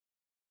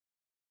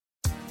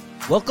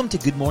Welcome to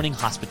Good Morning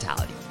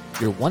Hospitality,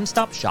 your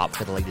one-stop shop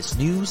for the latest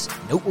news,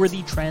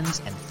 noteworthy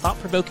trends, and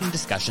thought-provoking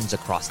discussions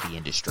across the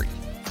industry.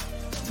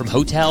 From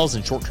hotels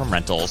and short-term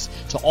rentals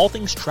to all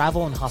things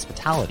travel and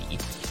hospitality,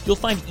 you'll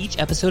find each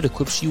episode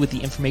equips you with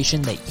the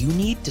information that you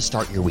need to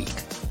start your week.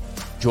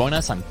 Join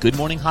us on Good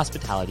Morning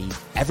Hospitality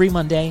every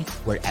Monday,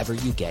 wherever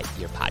you get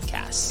your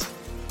podcasts.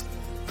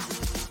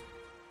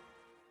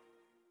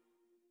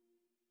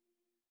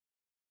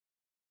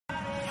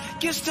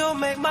 You still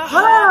make my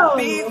heart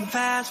beat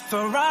fast,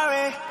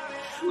 Ferrari.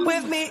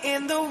 With me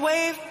in the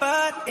wave,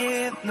 but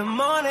in the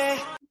morning.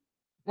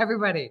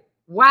 Everybody,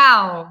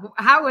 wow.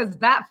 How was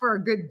that for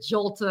a good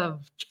jolt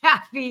of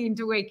caffeine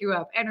to wake you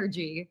up?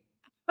 Energy.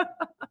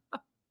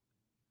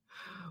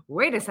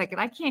 Wait a second.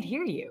 I can't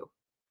hear you.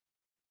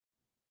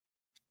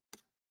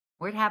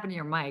 What happened to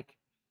your mic?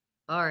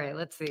 All right,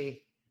 let's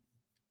see.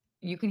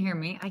 You can hear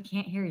me. I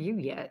can't hear you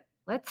yet.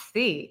 Let's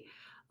see.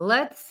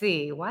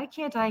 Why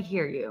can't I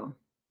hear you?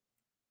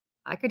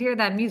 I could hear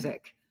that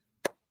music.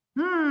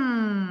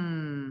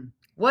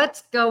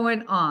 What's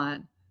going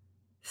on?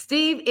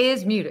 Steve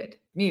is muted.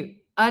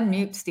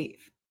 Unmute Steve.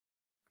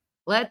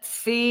 Let's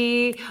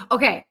see.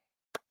 Okay.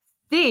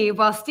 Steve,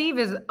 while Steve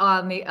is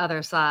on the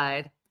other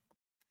side,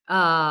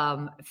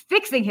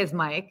 fixing his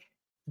mic.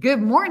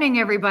 Good morning,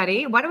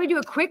 everybody. Why don't we do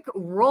a quick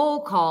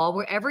roll call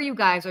wherever you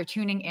guys are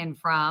tuning in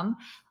from?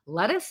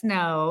 Let us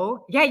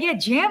know. Yeah,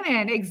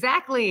 jamming.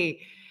 Exactly.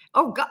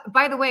 Oh, God,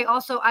 by the way,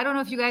 also, I don't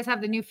know if you guys have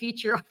the new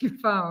feature on your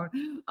phone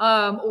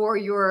or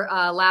your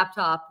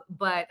laptop,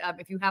 but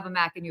if you have a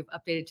Mac and you've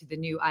updated to the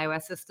new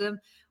iOS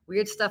system,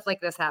 weird stuff like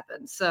this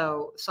happens.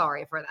 So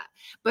sorry for that.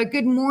 But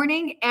good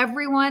morning,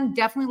 everyone.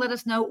 Definitely let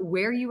us know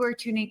where you are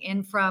tuning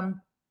in from.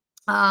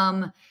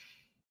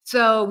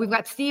 So we've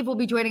got Steve will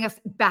be joining us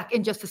back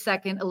in just a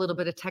second, a little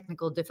bit of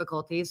technical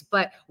difficulties,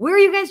 but where are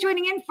you guys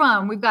joining in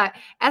from? We've got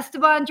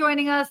Esteban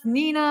joining us,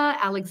 Nina,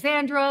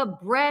 Alexandra,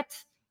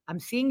 Brett. I'm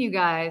seeing you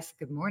guys.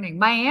 Good morning.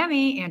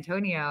 Miami,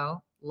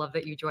 Antonio. Love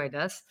that you joined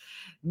us.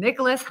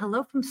 Nicholas,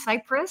 hello from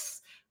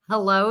Cyprus.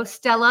 Hello,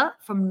 Stella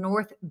from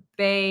North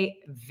Bay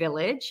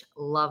Village.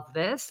 Love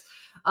this.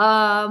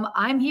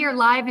 I'm here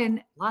live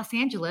in Los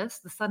Angeles.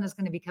 The sun is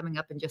going to be coming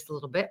up in just a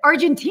little bit.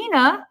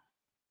 Argentina.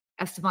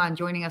 Esteban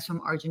joining us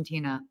from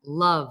Argentina.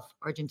 Love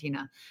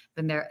Argentina.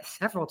 Been there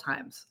several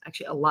times,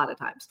 actually a lot of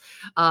times,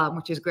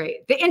 which is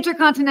great. The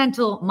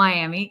Intercontinental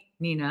Miami,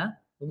 Nina.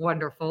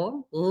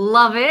 Wonderful.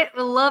 Love it.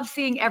 We love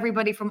seeing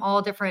everybody from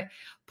all different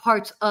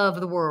parts of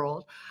the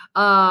world.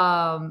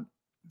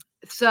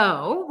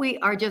 So we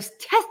are just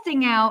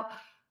testing out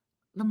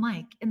the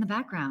mic in the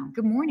background.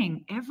 Good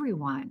morning,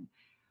 everyone.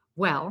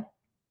 Well,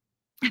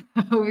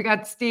 we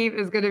got Steve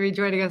is going to be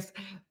joining us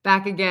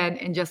back again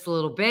in just a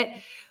little bit.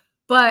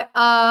 But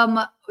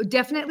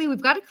definitely,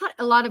 we've got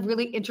a lot of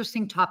really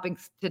interesting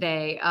topics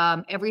today.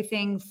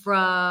 Everything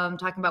from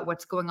talking about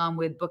what's going on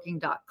with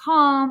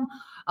Booking.com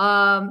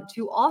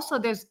to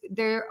also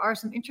there are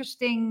some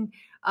interesting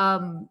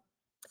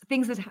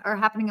things that are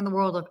happening in the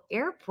world of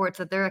airports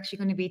that they're actually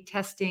going to be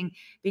testing,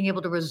 being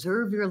able to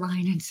reserve your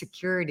line in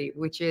security,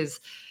 which is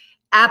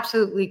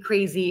absolutely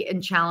crazy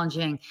and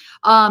challenging.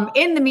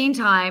 In the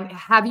meantime,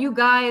 have you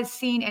guys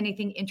seen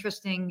anything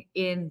interesting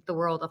in the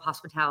world of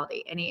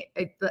hospitality?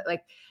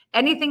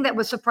 Anything that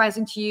was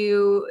surprising to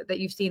you that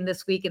you've seen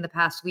this week, in the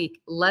past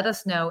week? Let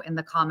us know in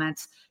the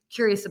comments.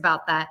 Curious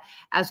about that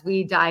as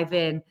we dive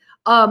in.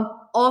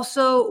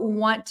 Also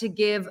want to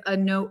give a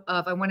note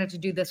of, I wanted to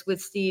do this with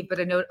Steve, but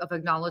a note of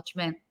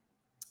acknowledgement.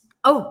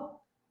 Oh,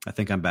 I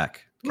think I'm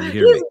back. Can you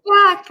hear me? He's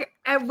back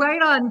and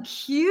right on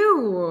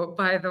cue,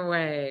 by the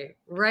way.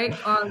 Right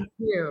on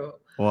cue.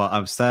 Well,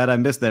 I'm sad I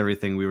missed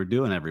everything we were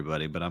doing,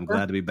 everybody, but I'm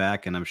glad to be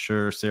back. And I'm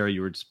sure, Sarah,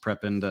 you were just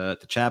prepping to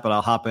chat, but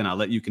I'll hop in. I'll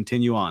let you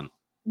continue on.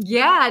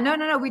 Yeah,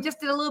 no. We just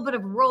did a little bit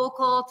of roll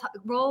call,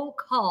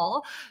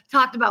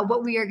 talked about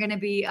what we are going to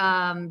be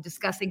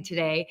discussing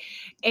today.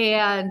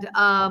 And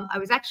I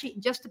was actually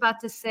just about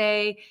to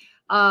say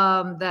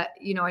that,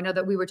 I know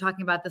that we were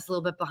talking about this a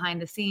little bit behind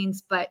the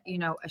scenes, but,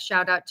 a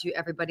shout out to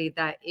everybody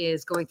that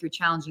is going through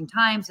challenging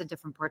times in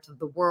different parts of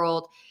the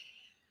world.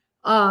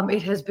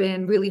 It has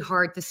been really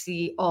hard to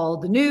see all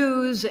the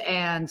news.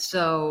 And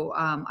so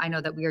I know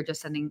that we are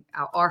just sending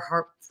out our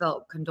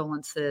heartfelt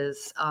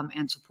condolences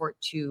and support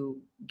to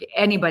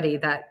anybody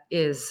that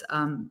is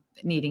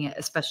needing it,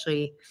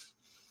 especially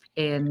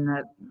in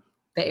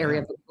the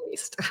area of the Middle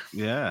East.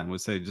 Yeah, I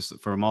would say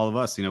just from all of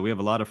us, we have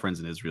a lot of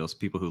friends in Israel, so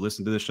people who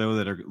listen to the show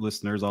that are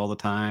listeners all the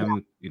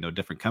time,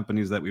 different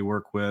companies that we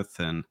work with.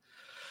 And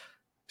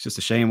it's just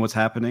a shame what's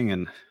happening.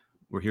 And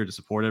we're here to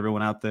support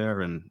everyone out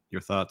there, and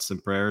your thoughts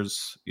and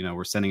prayers,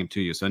 we're sending them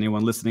to you. So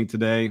anyone listening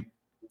today,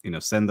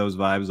 send those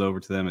vibes over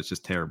to them. It's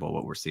just terrible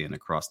what we're seeing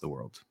across the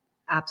world.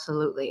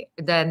 Absolutely.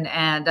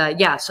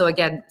 So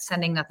again,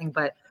 sending nothing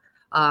but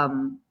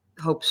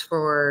hopes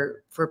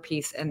for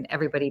peace and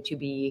everybody to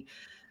be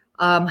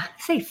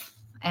safe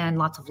and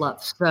lots of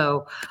love.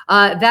 So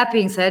that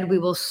being said, we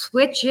will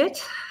switch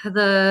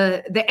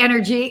the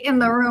energy in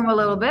the room a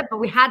little bit, but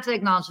we had to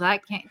acknowledge that. I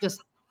can't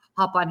just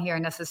hop on here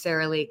and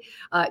necessarily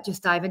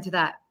just dive into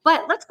that.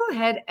 But let's go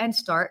ahead and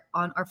start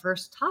on our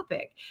first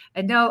topic.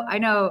 And I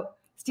know,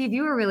 Steve,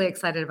 you were really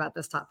excited about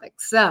this topic.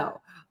 So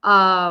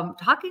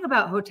talking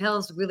about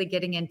hotels really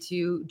getting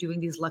into doing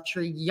these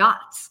luxury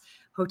yachts.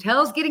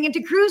 Hotels getting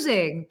into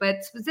cruising,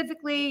 but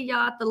specifically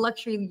the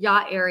luxury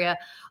yacht area,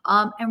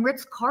 and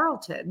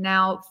Ritz-Carlton.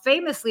 Now,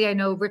 famously, I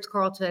know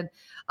Ritz-Carlton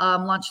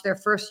launched their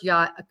first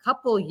yacht a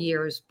couple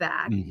years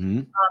back,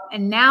 and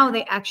now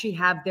they actually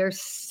have their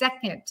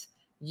second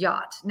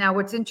yacht. Now,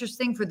 what's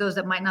interesting for those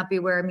that might not be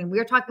aware, I mean,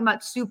 we're talking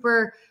about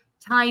super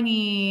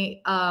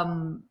tiny,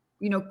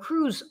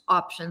 cruise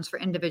options for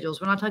individuals.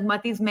 We're not talking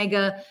about these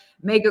mega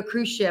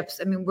cruise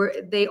ships. I mean,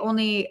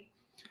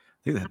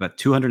 I think they have about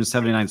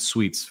 279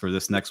 suites for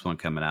this next one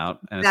coming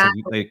out. And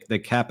they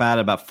cap out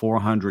about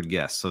 400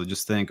 guests. So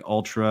just think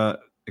ultra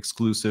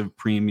exclusive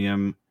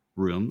premium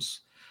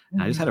rooms.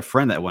 And I just had a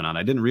friend that went on.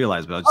 I didn't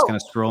realize, but I was just kind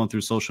of scrolling through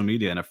social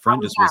media and a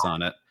friend just was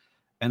on it.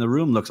 And the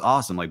room looks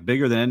awesome, like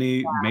bigger than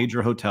any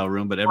major hotel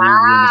room, but every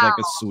room is like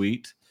a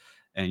suite.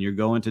 And you're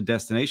going to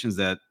destinations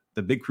that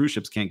the big cruise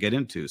ships can't get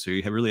into. So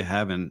you're really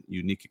having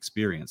unique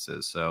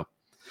experiences. So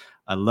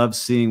I love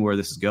seeing where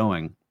this is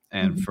going.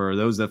 And for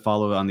those that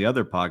follow on the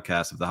other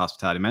podcast of the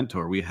Hospitality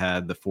Mentor, we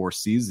had the Four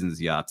Seasons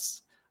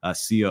Yachts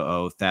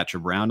COO Thatcher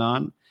Brown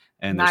on,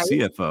 and their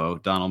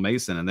CFO Donald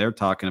Mason, and they're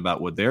talking about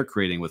what they're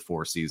creating with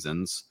Four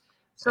Seasons.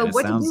 So it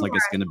sounds like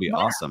it's going to be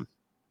awesome.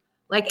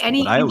 Like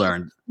what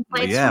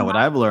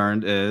I've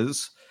learned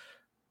is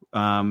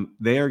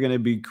they are going to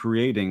be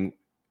creating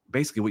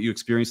basically what you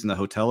experience in the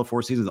hotel of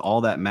Four Seasons.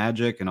 All that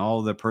magic and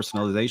all the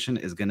personalization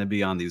is going to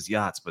be on these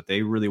yachts, but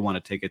they really want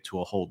to take it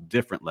to a whole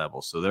different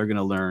level. So they're going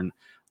to learn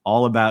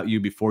all about you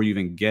before you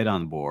even get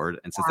on board.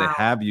 And since they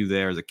have you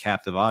there as a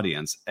captive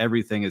audience,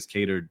 everything is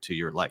catered to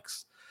your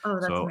likes.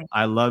 So amazing.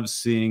 I love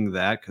seeing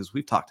that because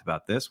we've talked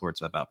about this where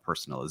it's about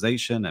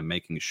personalization and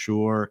making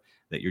sure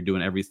that you're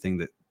doing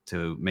everything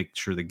to make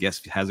sure the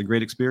guest has a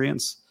great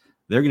experience.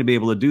 They're going to be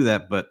able to do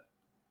that, but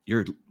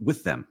you're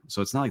with them.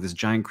 So it's not like this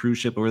giant cruise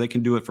ship where they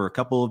can do it for a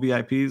couple of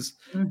VIPs.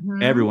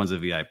 Everyone's a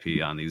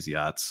VIP on these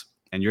yachts.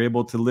 And you're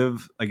able to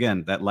live,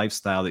 again, that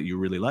lifestyle that you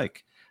really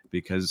like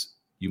because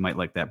you might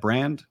like that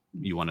brand.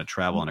 You want to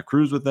travel on a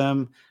cruise with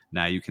them.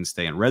 Now you can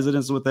stay in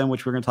residence with them,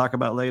 which we're going to talk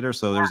about later.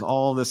 So there's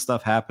all this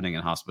stuff happening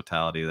in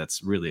hospitality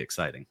that's really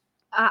exciting.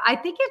 I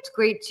think it's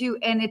great too.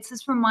 And it's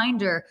this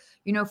reminder,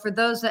 for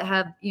those that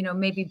have,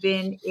 maybe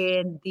been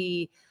in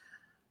the,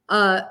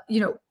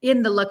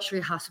 in the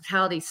luxury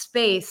hospitality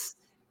space,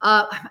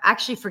 I'm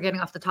actually forgetting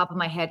off the top of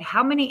my head,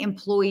 how many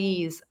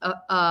employees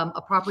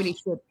a property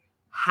should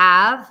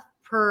have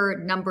per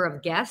number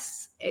of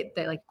guests,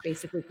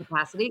 basically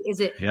capacity? Is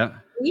it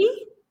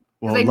 3?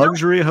 Well,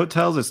 luxury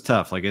hotels is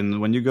tough. Like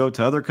when you go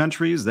to other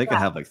countries, they could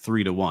have like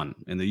 3 to 1.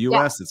 In the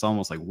US, it's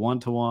almost like 1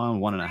 to 1,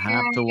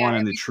 1.5 to 1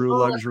 in the true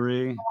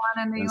luxury.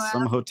 And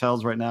some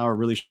hotels right now are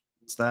really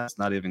that's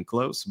not even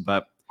close.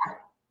 But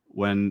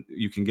when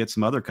you can get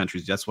some other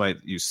countries, that's why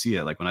you see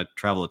it. Like when I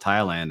travel to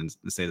Thailand and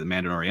say the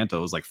Mandarin Oriental,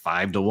 it was like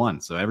 5 to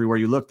 1. So everywhere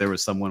you look, there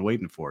was someone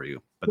waiting for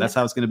you. But that's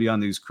how it's going to be on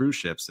these cruise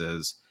ships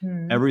is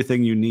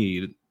everything you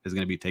need is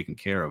going to be taken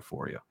care of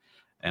for you.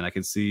 And I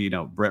can see,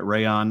 Brett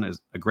Rayon is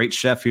a great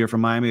chef here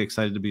from Miami,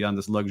 excited to be on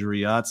this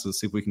luxury yacht. So let's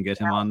see if we can get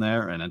him on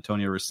there. And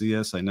Antonio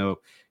Racias, I know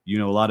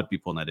a lot of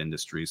people in that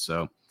industry.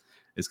 So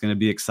it's going to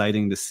be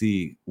exciting to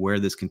see where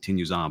this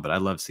continues on. But I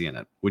love seeing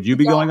it. Would you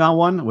be going on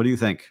one? What do you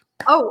think?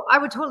 Oh, I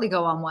would totally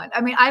go on one.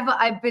 I mean,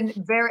 I've been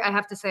very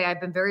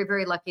very,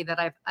 very lucky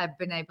that I've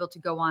been able to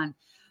go on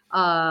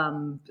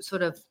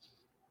sort of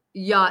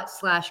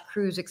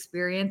yacht/cruise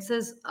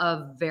experiences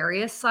of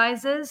various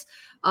sizes.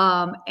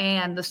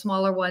 And the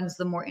smaller ones,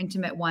 the more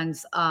intimate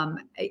ones,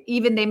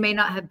 even they may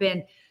not have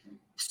been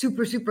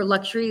super, super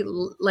luxury,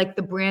 like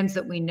the brands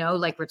that we know,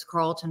 like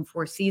Ritz-Carlton,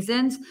 Four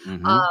Seasons.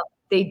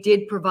 They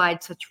did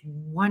provide such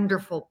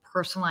wonderful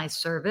personalized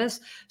service.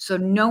 So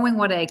knowing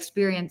what I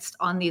experienced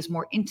on these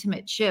more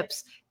intimate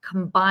ships,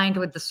 combined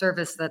with the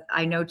service that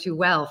I know too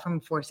well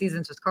from Four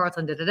Seasons,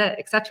 Ritz-Carlton,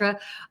 et cetera,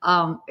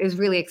 is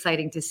really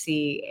exciting to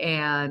see.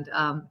 And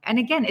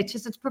again,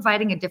 it's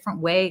providing a different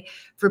way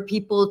for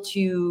people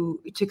to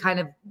kind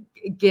of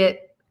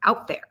get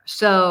out there.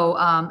 So,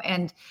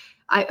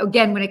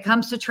 again, when it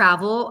comes to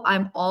travel,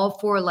 I'm all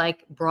for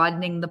like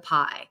broadening the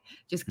pie,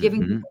 just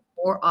giving people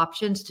more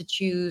options to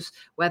choose,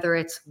 whether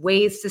it's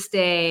ways to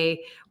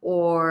stay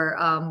or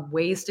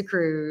ways to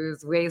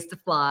cruise, ways to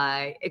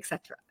fly,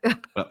 etc.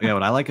 What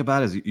I like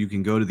about it is you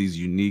can go to these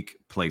unique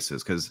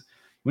places because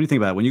when you think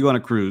about it, when you go on a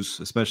cruise,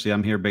 especially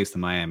I'm here based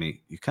in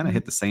Miami, you kind of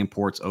hit the same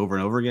ports over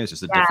and over again. It's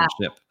just a different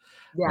ship,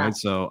 right?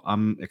 So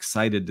I'm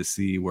excited to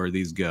see where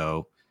these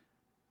go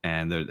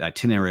and the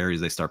itineraries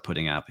they start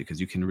putting out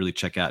because you can really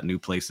check out new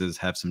places,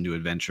 have some new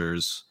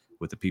adventures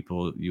with the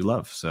people you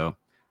love. So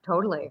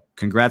totally.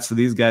 Congrats to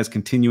these guys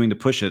continuing to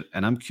push it.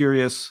 And I'm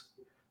curious,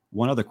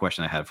 one other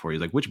question I had for you,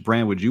 like which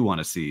brand would you want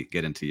to see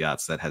get into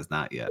yachts that has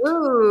not yet?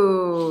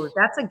 Ooh,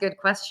 that's a good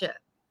question.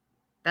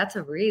 That's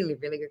a really,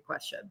 really good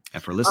question.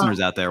 And for listeners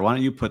out there, why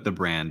don't you put the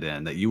brand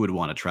in that you would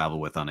want to travel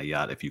with on a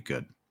yacht if you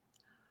could?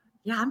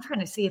 Yeah, I'm trying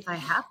to see if I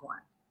have one.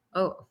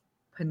 Oh,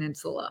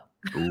 Peninsula.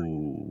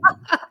 Ooh.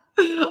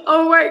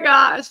 Oh my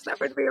gosh, that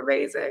would be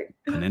amazing.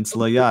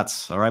 Peninsula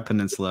Yachts. All right,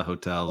 Peninsula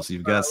Hotels.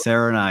 You've got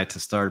Sarah and I to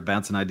start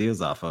bouncing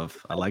ideas off of.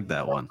 I like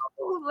that one.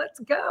 Oh, let's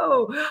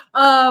go.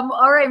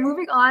 All right,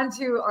 moving on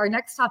to our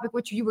next topic,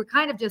 which you were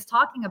kind of just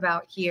talking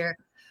about here.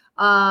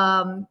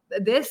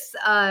 This,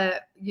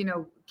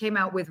 came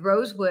out with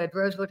Rosewood.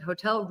 Rosewood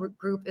Hotel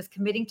Group is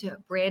committing to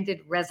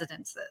branded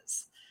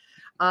residences.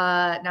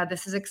 Now,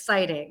 this is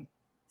exciting.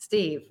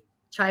 Steve,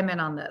 chime in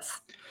on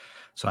this.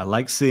 So I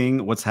like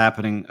seeing what's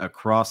happening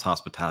across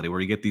hospitality where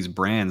you get these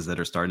brands that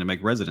are starting to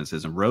make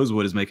residences. And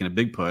Rosewood is making a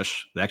big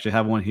push. They actually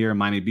have one here in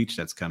Miami Beach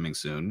that's coming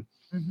soon.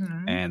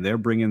 Mm-hmm. And they're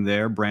bringing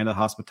their brand of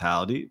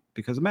hospitality,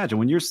 because imagine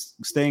when you're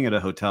staying at a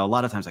hotel, a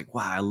lot of times like,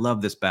 wow, I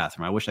love this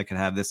bathroom. I wish I could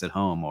have this at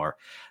home. Or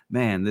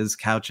man, these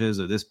couches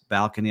or this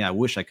balcony, I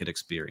wish I could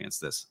experience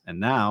this. And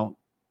now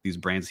these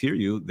brands hear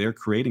you. They're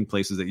creating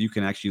places that you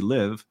can actually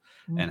live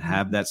and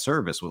have that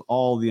service with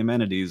all the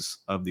amenities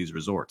of these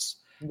resorts.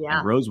 Yeah.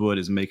 And Rosewood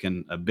is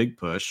making a big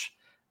push,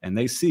 and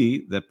they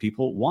see that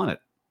people want it.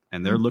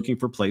 And they're looking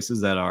for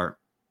places that are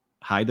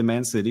high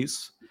demand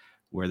cities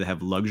where they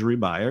have luxury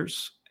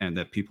buyers and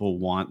that people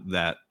want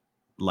that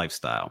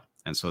lifestyle.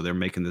 And so they're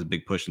making this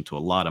big push into a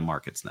lot of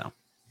markets now.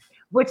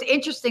 What's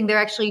interesting,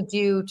 they're actually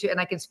due to, and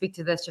I can speak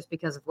to this just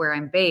because of where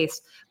I'm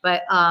based,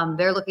 but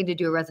they're looking to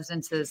do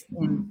residences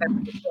in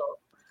Beverly Hills.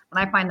 And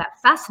I find that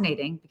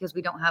fascinating because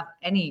we don't have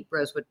any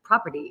Rosewood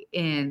property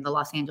in the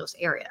Los Angeles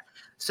area.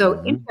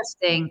 So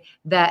interesting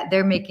that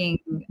they're making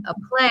a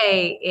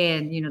play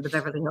in, the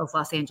Beverly Hills,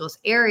 Los Angeles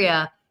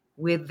area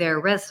with their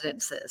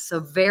residences.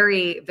 So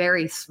very,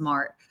 very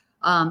smart.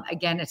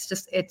 Again,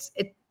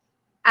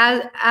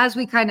 as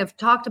we kind of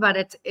talked about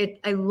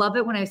I love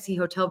it when I see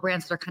hotel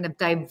brands that are kind of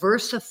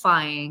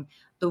diversifying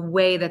the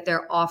way that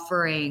they're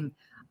offering,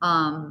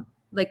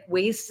 like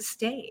ways to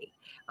stay.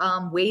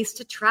 Ways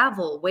to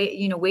travel,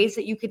 ways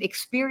that you could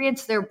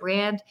experience their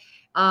brand,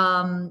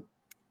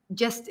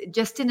 just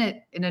in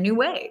a new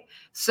way.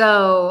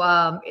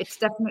 So it's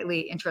definitely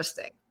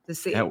interesting to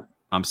see. Yeah,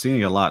 I'm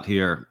seeing a lot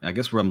here. I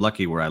guess I'm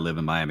lucky where I live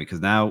in Miami,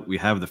 because now we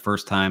have the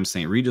first time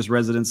St. Regis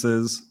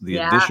residences, the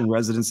Edition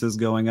residences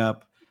going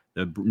up,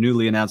 the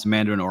newly announced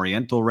Mandarin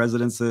Oriental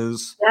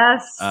residences.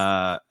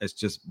 Yes, it's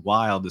just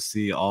wild to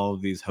see all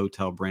of these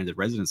hotel branded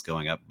residences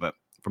going up. But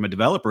from a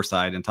developer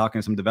side, and talking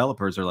to some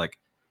developers, are like,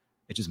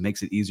 it just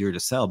makes it easier to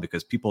sell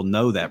because people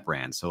know that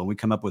brand. So when we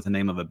come up with the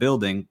name of a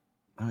building,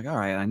 I'm like, all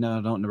right, I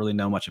don't really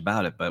know much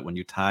about it, but when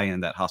you tie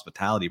in that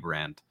hospitality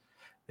brand,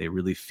 they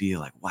really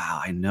feel like,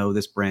 wow, I know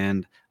this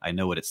brand. I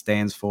know what it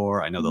stands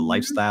for. I know the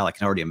lifestyle. I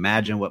can already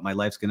imagine what my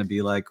life's going to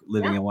be like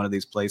living in one of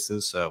these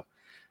places. So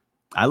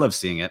I love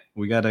seeing it.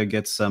 We got to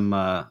get some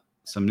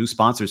new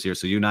sponsors here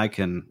so you and I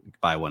can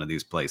buy one of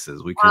these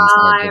places. We can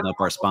start building up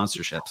our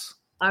sponsorships.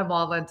 I'm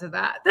all into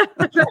that. That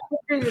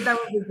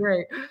would be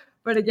great.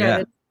 But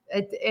again,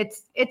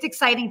 it's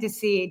exciting to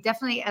see,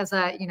 definitely as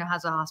a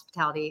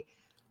hospitality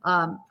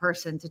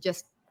person, to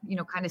just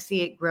kind of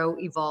see it grow,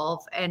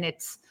 evolve. And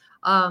it's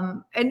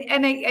and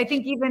I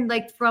think even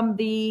like from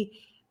the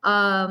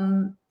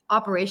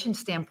operation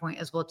standpoint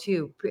as well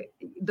too,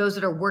 those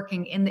that are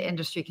working in the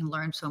industry can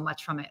learn so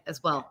much from it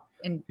as well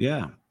in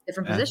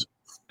different positions.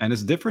 And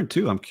it's different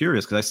too. I'm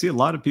curious because I see a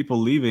lot of people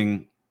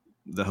leaving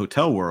the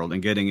hotel world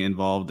and getting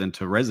involved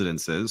into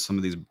residences, some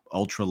of these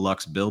ultra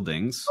luxe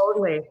buildings.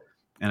 Totally.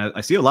 And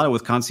I see a lot of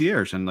with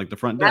concierge and like the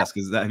front desk.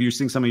 Have you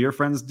seen some of your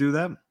friends do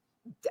that?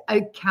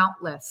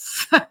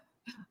 Countless,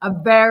 a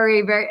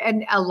very, very,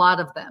 and a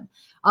lot of them.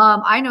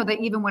 I know that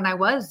even when I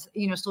was,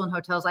 still in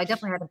hotels, I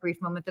definitely had a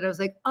brief moment that I was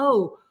like,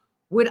 oh,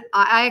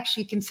 I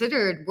actually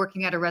considered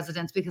working at a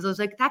residence, because I was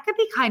like, that could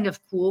be kind of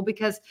cool,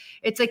 because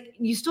it's like,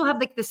 you still have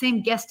like the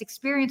same guest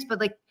experience, but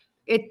like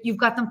you've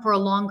got them for a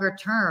longer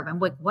term. And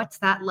like, what's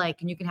that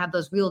like? And you can have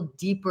those real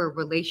deeper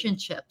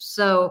relationships.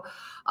 So,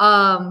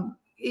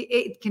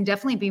 it can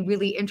definitely be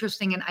really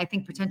interesting, and I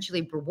think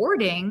potentially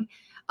rewarding,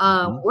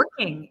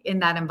 working in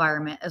that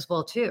environment as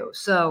well too.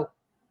 So,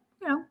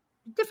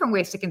 different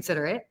ways to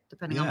consider it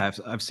depending on. Yeah,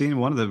 I've seen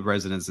one of the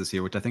residences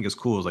here, which I think is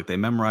cool, is like they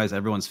memorize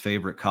everyone's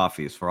favorite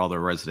coffees for all their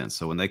residents.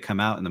 So when they come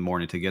out in the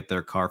morning to get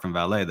their car from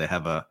valet, they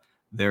have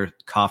their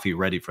coffee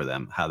ready for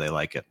them, how they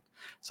like it.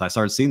 So I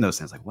started seeing those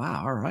things like,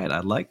 wow, all right, I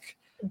like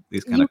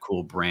these kind of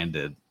cool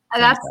branded.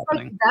 That's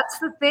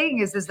the thing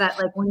is that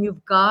like when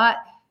you've got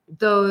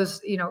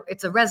those,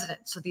 it's a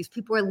residence. So these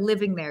people are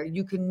living there.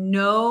 You can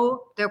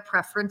know their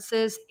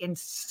preferences in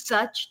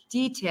such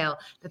detail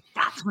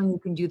that's when you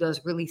can do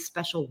those really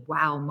special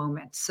wow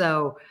moments.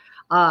 So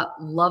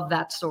love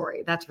that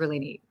story. That's really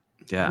neat.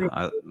 Yeah,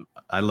 really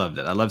I loved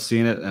it. I love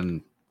seeing it.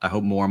 And I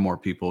hope more and more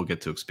people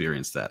get to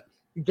experience that.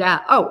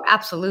 Yeah. Oh,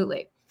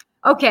 absolutely.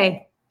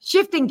 Okay.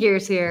 Shifting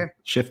gears here.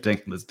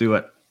 Let's do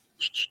it.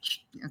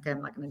 Okay.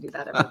 I'm not going to do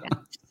that every day.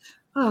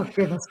 Oh,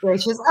 goodness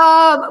gracious.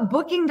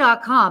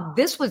 Booking.com.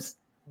 This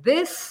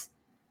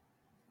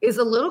is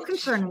a little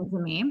concerning to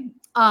me.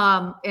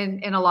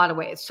 in a lot of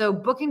ways. So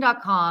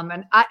booking.com,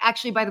 and I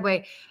actually, by the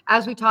way,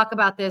 as we talk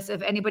about this,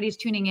 if anybody's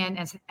tuning in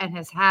and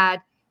has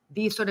had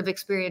these sort of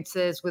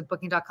experiences with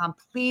booking.com,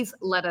 please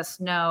let us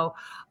know.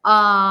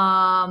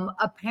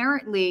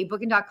 Apparently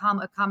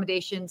booking.com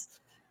accommodations,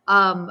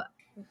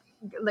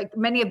 like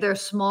many of their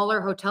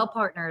smaller hotel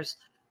partners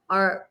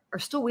are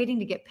still waiting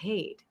to get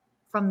paid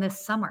from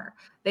this summer.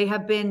 They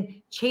have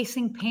been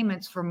chasing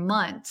payments for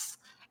months.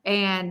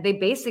 And they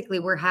basically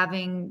were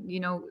having,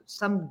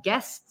 some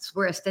guests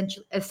were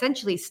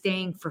essentially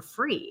staying for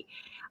free.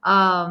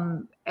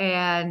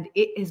 And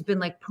it has been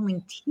like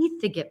pulling teeth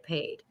to get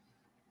paid.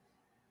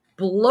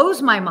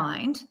 Blows my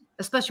mind,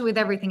 especially with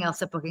everything else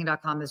that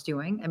booking.com is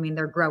doing. I mean,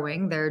 they're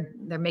growing, they're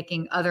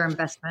making other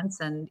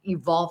investments and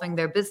evolving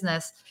their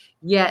business,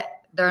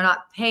 yet they're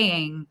not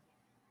paying,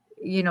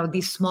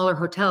 these smaller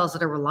hotels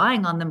that are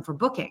relying on them for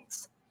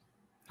bookings.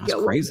 That's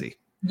crazy.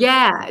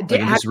 Yeah. Like,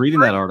 just reading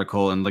that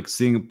article and like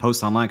seeing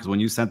posts online, because when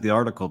you sent the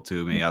article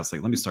to me, I was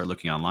like, let me start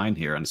looking online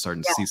here and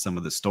starting to see some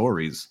of the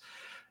stories.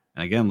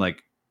 And again,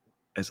 like,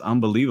 it's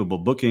unbelievable.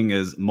 Booking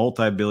is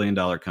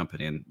multi-billion-dollar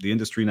company. In the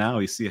industry now,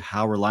 you see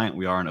how reliant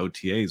we are on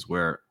OTAs,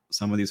 where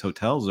some of these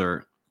hotels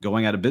are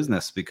going out of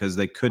business because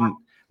they couldn't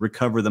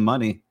recover the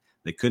money.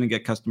 They couldn't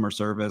get customer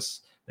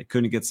service. They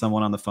couldn't get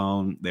someone on the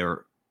phone. They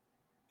were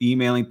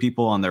emailing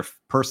people on their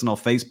personal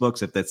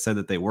Facebooks if they said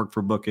that they worked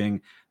for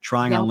Booking,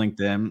 trying on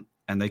LinkedIn,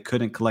 and they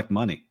couldn't collect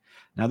money.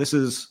 Now, this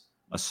is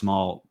a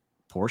small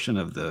portion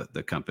of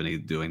the company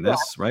doing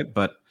this, right?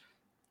 But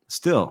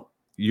still,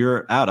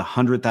 you're out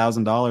 $100,000,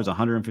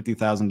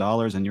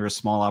 $150,000, and you're a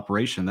small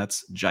operation.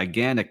 That's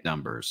gigantic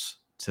numbers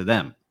to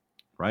them,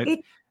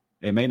 right?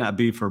 It may not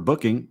be for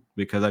Booking,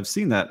 because I've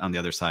seen that on the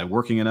other side,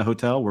 working in a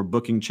hotel where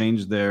Booking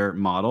changed their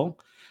model.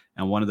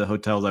 And one of the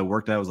hotels I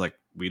worked at was like,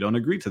 we don't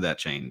agree to that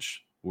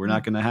change. We're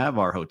not going to have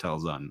our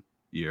hotels on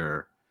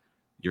your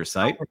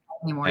site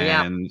anymore.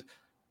 And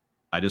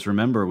I just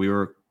remember we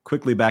were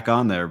quickly back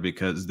on there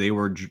because they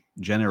were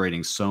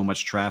generating so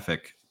much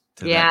traffic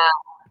to that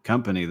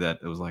company that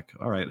it was like,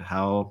 all right,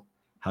 how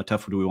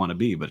tough do we want to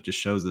be? But it just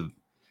shows that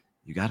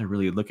you got to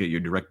really look at your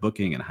direct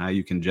booking and how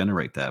you can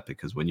generate that,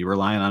 because when you're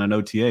relying on an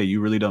OTA,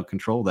 you really don't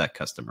control that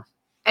customer.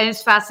 And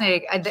it's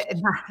fascinating.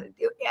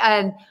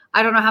 And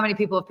I don't know how many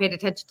people have paid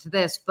attention to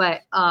this,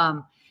 but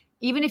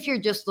even if you're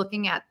just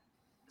looking at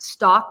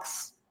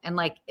stocks, and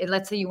like,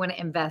 let's say you want to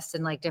invest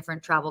in like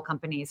different travel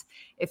companies,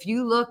 if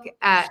you look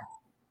at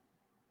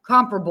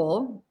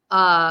comparable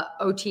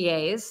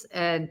OTAs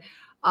and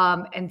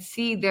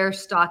see their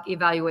stock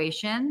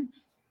evaluation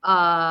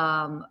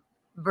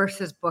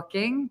versus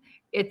Booking,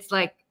 it's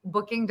like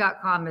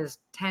booking.com is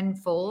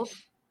tenfold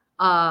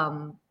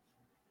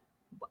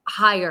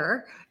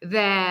higher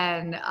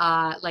than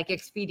like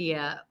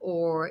Expedia,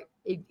 or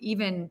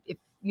even if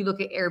you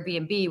look at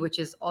Airbnb, which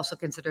is also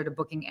considered a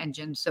booking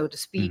engine, so to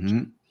speak.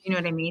 You know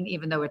what I mean?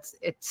 Even though it's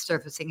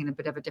surfacing in a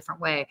bit of a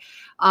different way.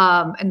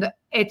 And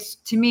it's,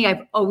 to me,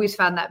 I've always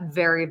found that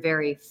very,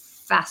 very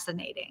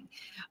fascinating.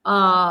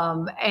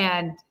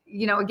 And,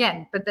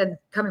 again, but then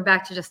coming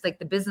back to just like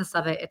the business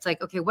of it, it's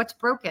like, okay, what's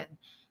broken?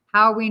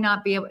 How are we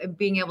not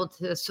being able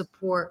to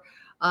support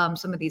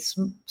some of these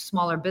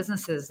smaller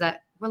businesses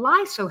that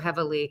rely so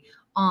heavily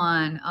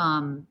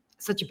on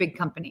such a big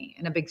company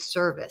and a big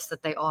service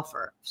that they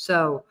offer?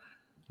 So,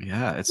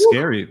 yeah, it's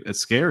scary. It's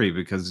scary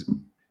because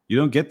you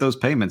don't get those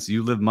payments.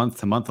 You live month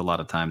to month a lot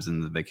of times in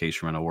the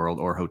vacation rental world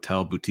or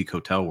boutique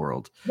hotel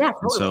world. Yeah,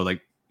 totally. And so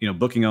like,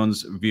 Booking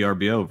owns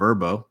VRBO,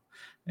 Vrbo,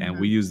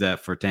 and we use that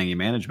for Tangi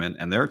management.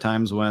 And there are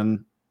times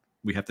when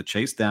we have to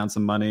chase down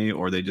some money,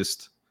 or they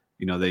just,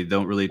 they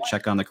don't really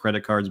check on the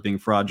credit cards being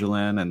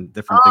fraudulent and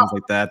different things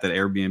like that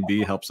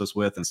Airbnb helps us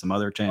with, and some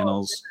other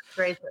channels.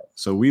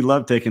 So we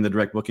love taking the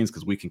direct bookings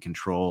because we can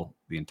control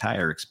the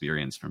entire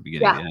experience from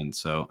beginning to end.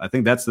 So I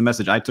think that's the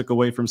message I took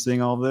away from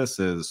seeing all of this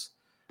is,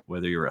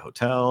 whether you're a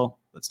hotel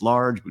that's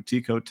large,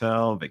 boutique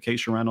hotel,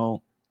 vacation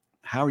rental,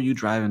 how are you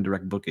driving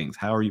direct bookings?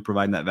 How are you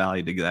providing that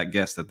value to that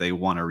guest that they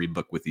want to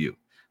rebook with you?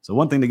 So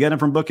one thing to get them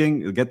from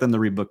Booking is get them to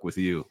rebook with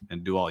you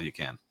and do all you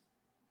can.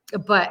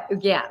 But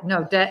yeah,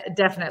 no,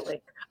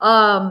 definitely.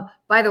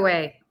 By the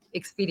way,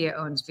 Expedia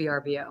owns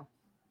VRBO.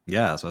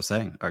 Yeah, that's what I was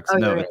saying.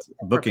 It's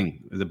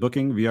Booking. Is it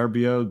Booking,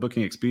 VRBO,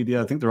 Booking,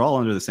 Expedia? I think they're all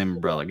under the same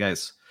umbrella,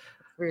 guys.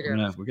 We're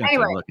gonna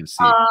anyway, to look and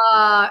see.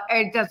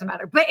 It doesn't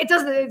matter, but it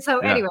doesn't. So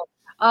anyway,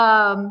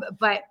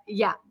 but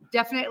yeah,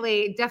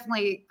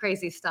 definitely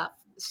crazy stuff.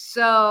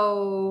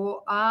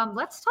 So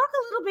let's talk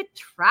a little bit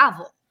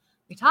travel.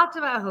 We talked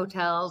about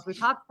hotels. We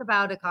talked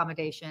about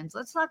accommodations.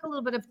 Let's talk a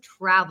little bit of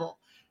travel.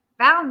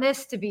 Found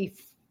this to be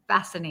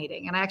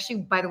fascinating. And I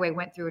actually, by the way,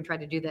 went through and tried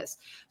to do this.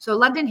 So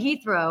London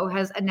Heathrow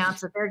has announced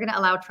that they're going to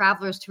allow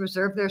travelers to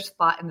reserve their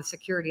spot in the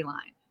security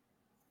line.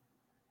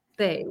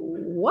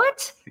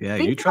 What? Yeah,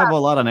 you travel a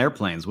lot on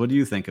airplanes. What do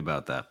you think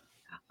about that?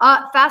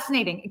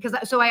 Fascinating.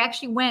 So I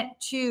actually went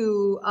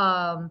to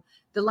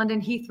the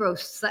London Heathrow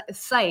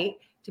site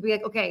to be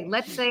like, okay,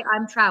 let's say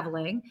I'm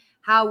traveling.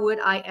 How would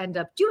I end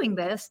up doing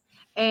this?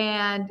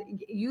 And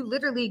you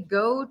literally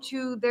go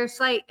to their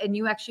site and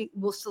you actually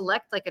will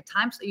select like a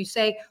time. So you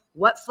say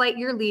what flight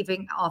you're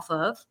leaving off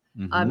of.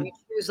 You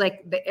choose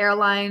like the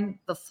airline,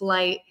 the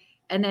flight,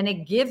 and then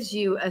it gives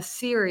you a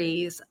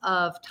series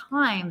of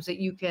times that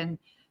you can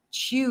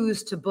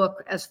choose to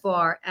book as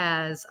far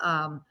as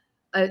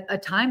a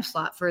time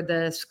slot for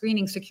the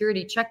screening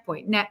security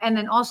checkpoint. Now, and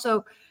then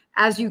also,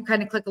 as you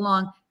kind of click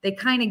along, they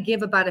kind of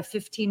give about a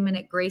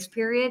 15-minute grace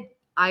period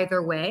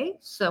either way.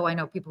 So I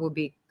know people would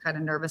be kind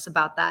of nervous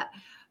about that.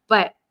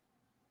 But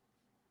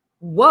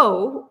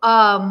whoa,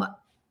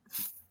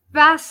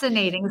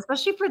 fascinating,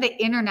 especially for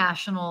the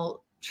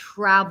international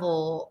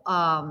travel.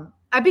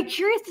 I'd be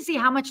curious to see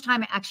how much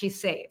time it actually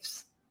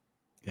saves.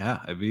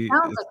 Yeah, Sounds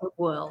like it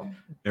will.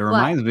 It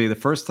reminds me, the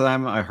first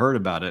time I heard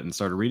about it and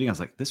started reading, I was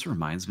like, this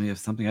reminds me of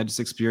something I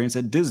just experienced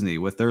at Disney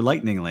with their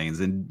lightning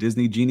lanes and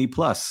Disney Genie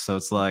Plus. So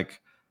it's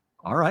like,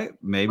 all right,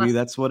 maybe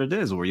that's what it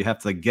is, where you have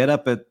to get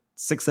up at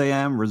 6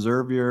 a.m.,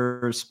 reserve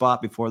your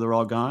spot before they're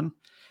all gone.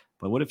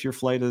 But what if your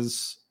flight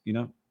is,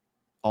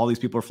 all these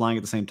people are flying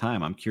at the same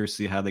time? I'm curious to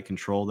see how they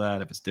control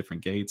that, if it's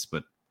different gates.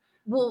 But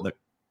look,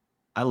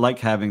 I like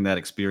having that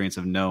experience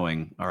of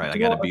knowing, all right, I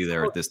got to be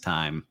there at this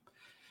time.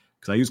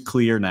 Because I use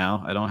Clear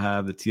now. I don't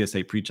have the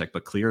TSA pre-check,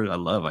 but Clear I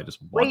love. I just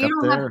walk up there.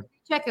 You don't have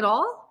pre-check at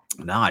all?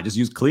 No, I just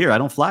use Clear. I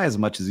don't fly as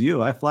much as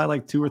you. I fly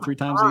like 2 or 3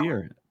 times a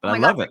year, but I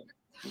love it.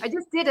 I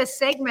just did a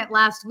segment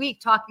last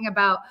week talking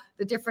about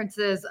the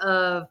differences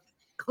of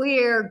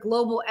Clear,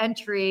 Global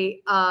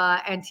Entry,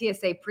 and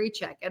TSA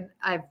pre-check, and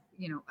I've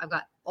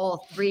got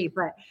all 3.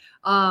 But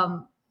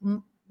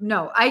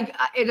no,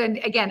 and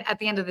again, at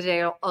the end of the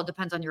day, it all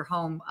depends on your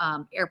home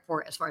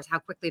airport as far as how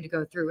quickly to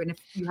go through. And if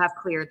you have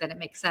Clear, then it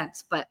makes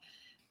sense. But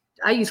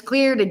I use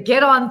Clear to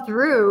get on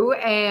through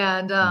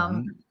and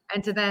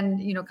to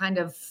then, kind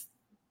of,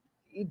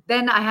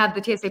 then I have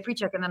the TSA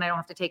pre-check and then I don't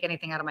have to take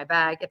anything out of my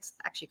bag. It's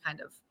actually kind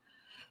of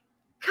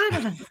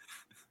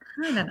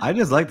I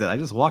just like that. I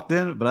just walked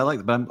in, but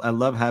I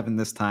love having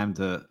this time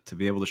to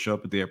be able to show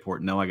up at the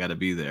airport, know I got to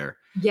be there.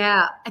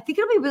 Yeah, I think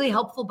it'll be really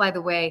helpful, by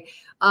the way,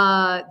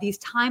 these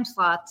time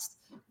slots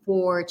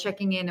for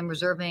checking in and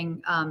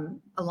reserving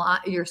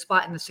your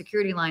spot in the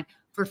security line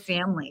for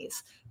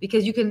families,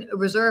 because you can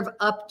reserve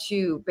up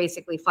to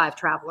basically 5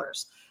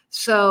 travelers.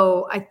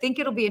 So I think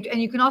it'll be,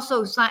 and you can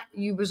also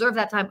you reserve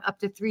that time up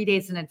to 3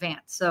 days in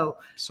advance. So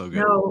good.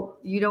 No,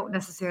 you don't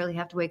necessarily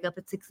have to wake up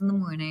at 6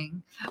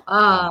 a.m.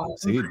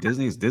 See,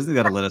 Disney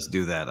got to let us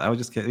do that. I was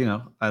just kidding.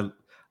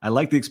 I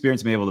like the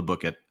experience of being able to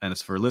book it. And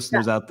it's for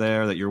listeners out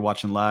there that you're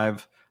watching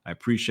live. I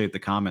appreciate the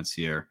comments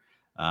here.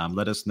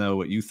 Let us know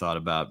what you thought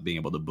about being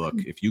able to book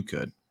if you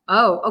could.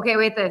 Oh, okay.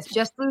 Wait, this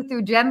just flew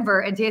through Denver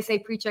and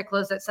TSA pre-check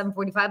closed at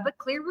 7:45, but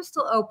Clear was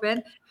still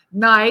open.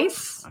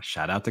 Nice.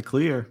 Shout out to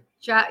Clear.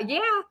 Yeah.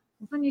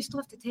 Then you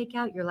still have to take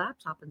out your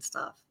laptop and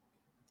stuff.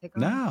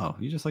 No,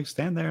 you just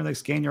stand there and they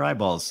scan your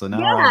eyeballs. So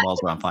now our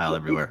eyeballs are on file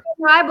everywhere.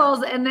 Your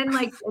eyeballs, and then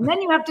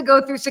you have to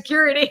go through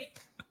security.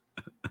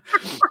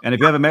 And if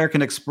you have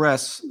American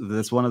Express,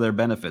 that's one of their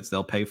benefits.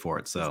 They'll pay for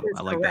it. So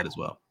I like that as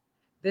well.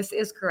 This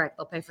is correct.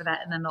 They'll pay for that.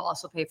 And then they'll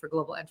also pay for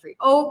Global Entry.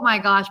 Oh my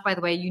gosh. By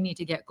the way, you need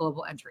to get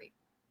Global Entry,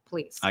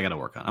 please. I got to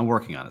work on it. I'm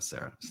working on it,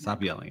 Sarah.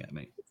 Stop yelling at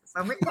me.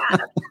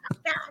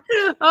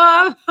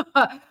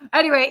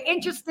 Anyway,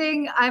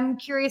 interesting. I'm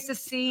curious to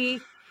see.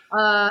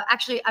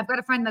 Actually, I've got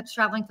a friend that's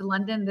traveling to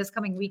London this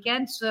coming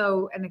weekend.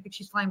 And I think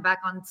she's flying back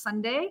on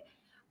Sunday.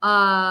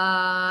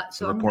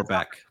 So report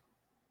back.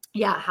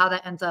 Yeah, how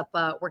that ends up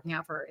working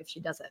out for her if she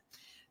does it.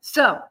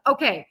 So,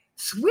 okay,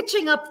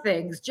 switching up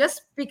things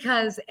just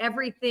because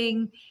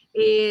everything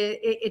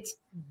it's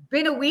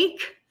been a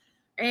week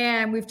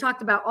and we've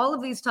talked about all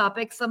of these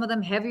topics, some of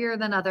them heavier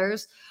than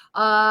others.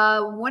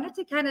 Wanted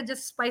to kind of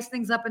just spice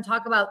things up and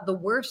talk about the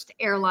worst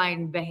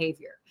airline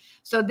behavior.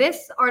 So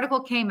this article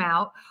came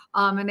out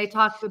and they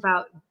talked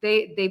about,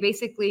 they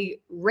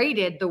basically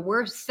rated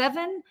the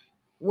 7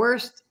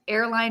 worst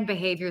airline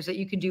behaviors that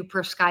you can do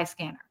per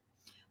Skyscanner.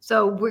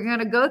 So we're going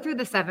to go through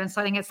the 7,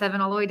 starting at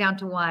 7 all the way down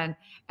to 1.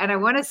 And I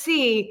want to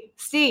see,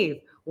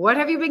 Steve, what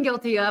have you been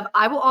guilty of?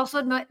 I will also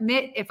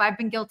admit if I've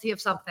been guilty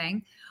of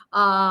something.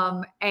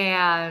 By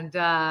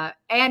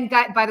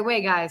the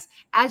way, guys,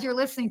 as you're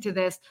listening to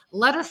this,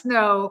 let us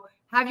know,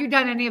 have you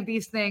done any of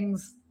these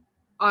things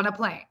on a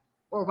plane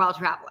or while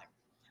traveling?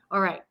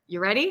 All right.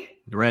 You ready?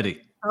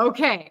 Ready.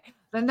 Okay.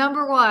 The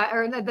number 1,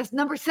 or this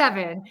number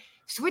 7,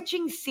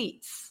 switching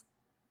seats.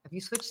 Have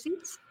you switched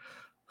seats?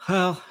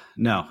 Well,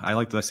 no, I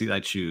like the seat I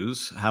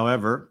choose.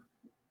 However,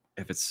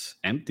 if it's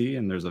empty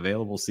and there's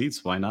available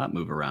seats, why not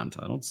move around?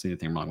 I don't see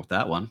anything wrong with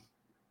that one.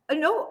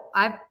 No,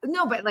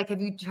 but have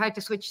you tried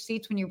to switch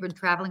seats when you've been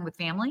traveling with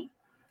family?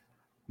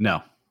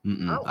 No.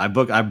 Oh. I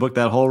booked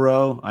that whole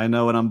row. I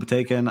know what I'm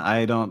taking.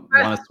 I don't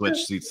want to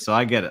switch seats. So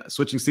I get it.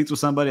 Switching seats with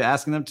somebody,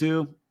 asking them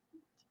to.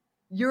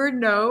 Your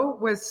no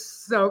was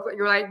so good.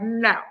 You're like,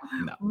 no,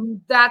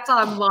 that's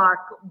on lock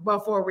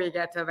before we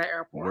get to the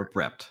airport. We're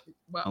prepped.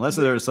 Well, unless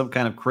there's some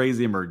kind of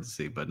crazy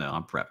emergency, but no,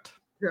 I'm prepped.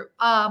 True.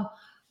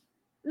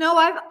 No,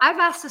 I've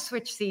asked to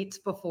switch seats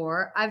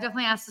before. I've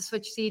definitely asked to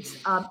switch seats.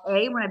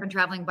 When I've been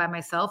traveling by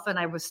myself and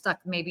I was stuck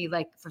maybe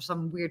like for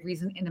some weird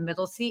reason in the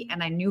middle seat,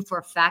 and I knew for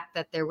a fact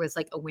that there was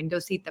like a window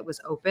seat that was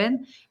open.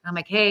 And I'm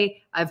like,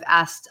 hey, I've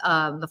asked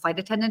the flight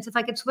attendants if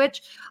I could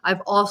switch.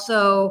 I've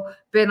also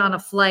been on a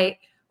flight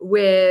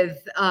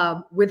with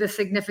a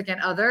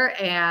significant other,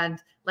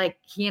 and like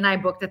he and I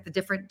booked at the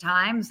different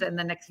times, and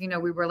the next thing you know,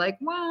 we were like,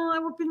 well,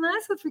 it would be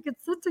nice if we could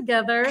sit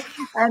together.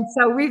 And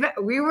so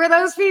we were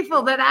those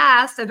people that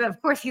asked, and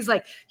of course he's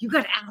like, you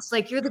got to ask,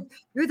 like you're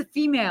the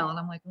female, and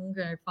I'm like,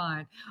 okay,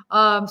 fine.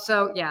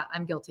 So yeah,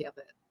 I'm guilty of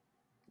it.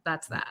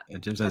 That's that.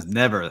 And Jim says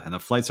never, and the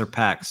flights are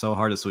packed. So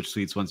hard to switch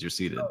seats once you're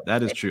seated.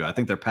 That is true. I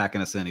think they're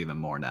packing us in even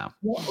more now.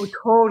 Oh,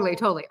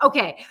 totally.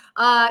 Okay,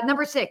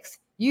 number 6,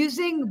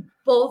 using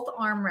both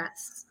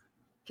armrests,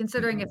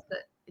 considering if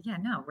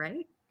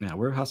right? Yeah,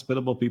 we're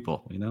hospitable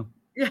people, you know.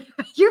 Yeah,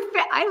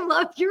 I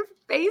love your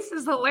face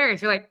is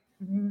hilarious. You're like,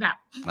 no.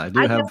 I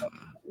have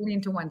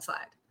lean to one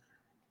side.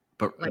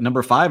 But like,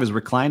 number 5 is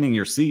reclining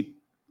your seat.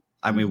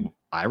 I mean,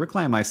 I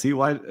recline my seat.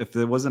 Why, if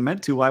it wasn't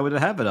meant to, why would it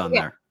have it on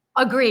there?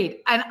 Agreed.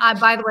 And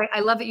by the way,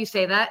 I love that you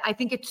say that. I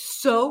think it's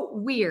so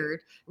weird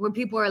when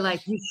people are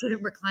like, you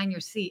shouldn't recline your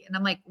seat. And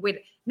I'm like,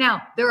 wait,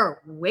 now there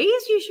are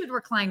ways you should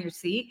recline your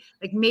seat.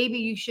 Like maybe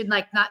you should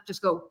like not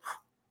just go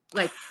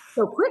like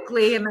so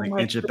quickly and then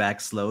like inch it back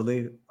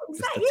slowly. Exactly,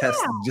 just to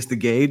test, just to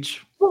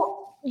gauge.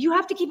 Well, you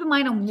have to keep in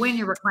mind on when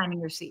you're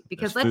reclining your seat,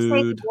 because let's say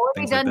you've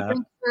already done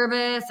drink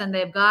service and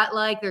they've got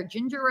like their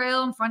ginger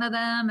ale in front of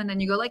them, and then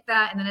you go like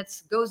that, and then it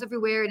goes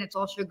everywhere and it's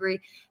all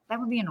sugary. That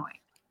would be annoying.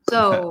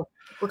 So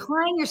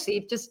recline your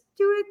seat, just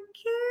do it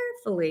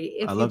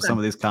carefully. I love some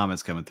of these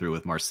comments coming through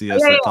with Marcia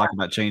talking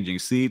about changing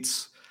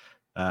seats.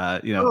 I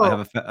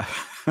have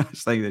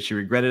saying that she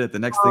regretted it. The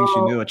next thing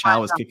she knew, a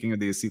child was kicking her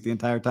the seat the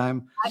entire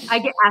time. I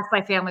get asked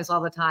by families all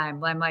the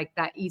time. I'm like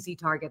that easy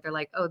target. They're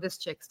like, oh, this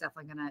chick's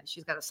definitely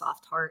she's got a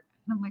soft heart.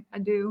 And I'm like, I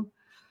do.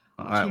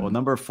 All right. Well,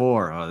 number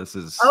 4. This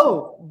is.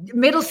 Oh,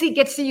 middle seat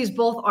gets to use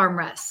both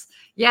armrests.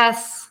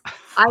 Yes.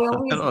 I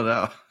don't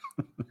know.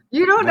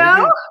 You don't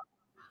know?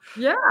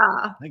 Yeah.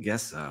 I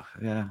guess so.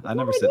 Yeah. I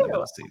never sit in the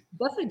middle seat.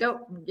 Definitely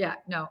don't. Yeah.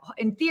 No.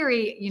 In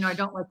theory, I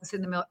don't like to sit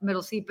in the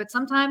middle seat, but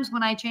sometimes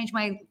when I change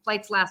my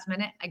flights last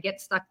minute, I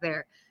get stuck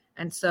there.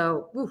 And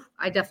so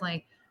I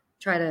definitely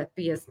try to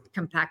be as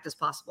compact as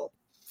possible.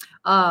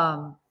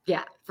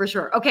 Yeah, for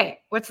sure.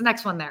 Okay. What's the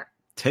next one there?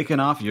 Taking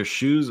off your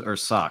shoes or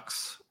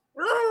socks.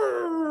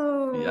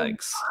 Ooh,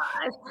 yikes.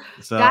 God.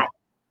 So that's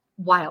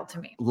wild to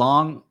me.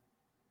 Long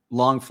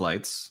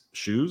flights,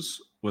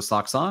 shoes with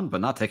socks on,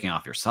 but not taking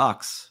off your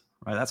socks.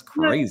 Right, that's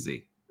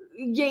crazy.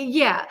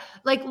 Yeah.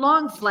 Like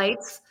long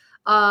flights.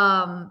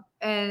 And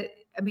I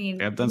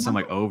mean, I've done some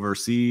like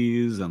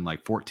overseas and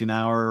like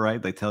 14-hour. Right,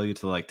 they tell you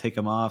to like take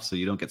them off so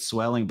you don't get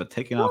swelling, but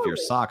taking off your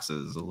socks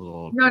is a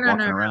little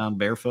walking around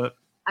barefoot.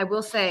 I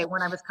will say,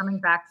 when I was coming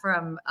back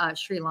from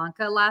Sri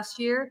Lanka last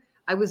year,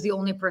 I was the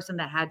only person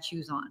that had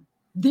shoes on.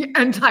 The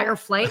entire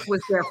flight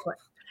was barefoot,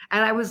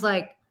 and I was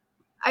like,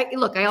 I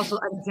also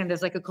understand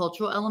there's like a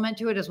cultural element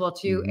to it as well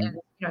too. Mm-hmm. And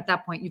at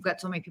that point you've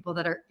got so many people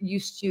that are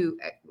used to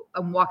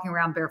walking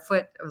around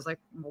barefoot. I was like,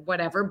 well,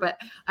 whatever.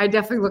 But I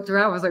definitely looked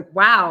around. I was like,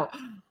 wow,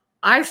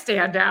 I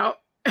stand out.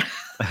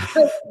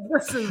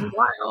 This is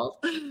wild.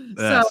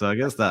 Yeah. So I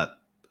guess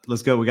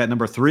let's go. We got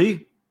number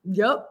 3.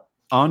 Yep.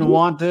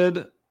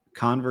 Unwanted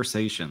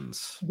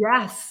conversations.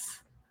 Yes.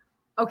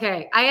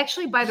 Okay. I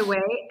actually, by the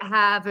way,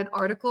 have an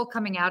article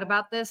coming out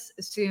about this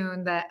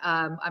soon that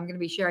I'm going to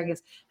be sharing,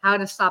 is how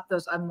to stop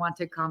those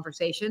unwanted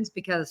conversations,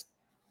 because,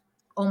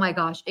 oh my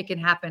gosh, it can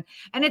happen.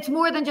 And it's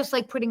more than just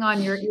like putting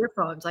on your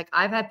earphones. Like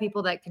I've had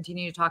people that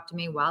continue to talk to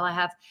me while I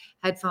have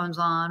headphones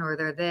on, or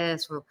they're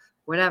this or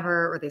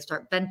whatever, or they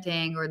start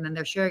venting, or then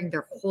they're sharing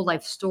their whole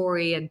life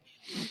story. And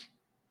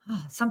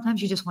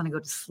sometimes you just want to go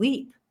to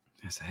sleep.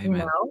 Yes. Hey,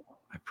 man,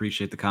 I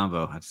appreciate the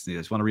convo. I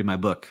just want to read my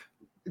book.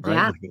 Right?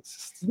 Yeah. Like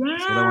that's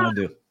what I want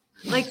to do.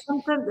 Like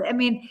sometimes, I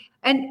mean,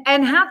 and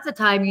half the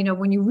time,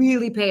 when you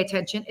really pay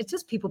attention, it's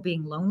just people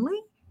being lonely.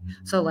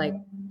 So like,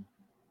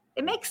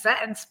 it makes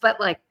sense, but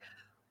like,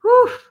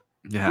 whew,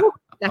 yeah,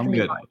 that I'm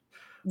good.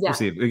 Yeah. We'll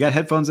see. We got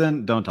headphones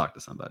in. Don't talk to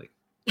somebody.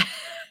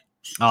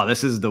 Oh,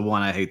 this is the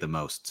one I hate the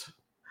most.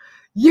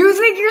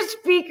 Using your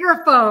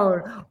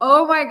speakerphone.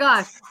 Oh my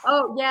gosh.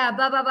 Oh yeah.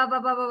 Blah, blah, blah,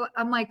 blah, blah, blah.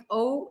 I'm like,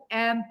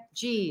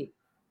 OMG.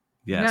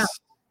 Yes.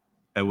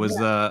 No. It was,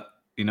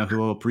 who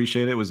will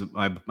appreciate it was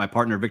my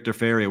partner, Victor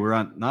Ferry. We were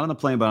not on the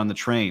plane, but on the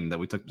train that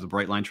we took, the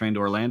Bright Line train to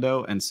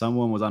Orlando. And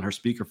someone was on her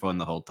speakerphone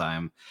the whole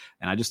time.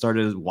 And I just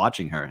started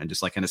watching her and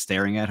just like kind of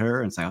staring at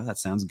her and saying, oh, that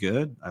sounds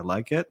good. I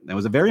like it. And it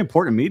was a very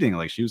important meeting.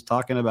 Like she was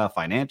talking about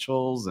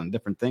financials and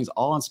different things,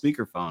 all on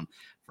speakerphone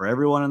for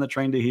everyone on the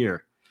train to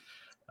hear.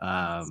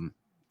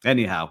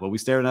 Anyhow, but we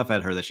stared enough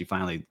at her that she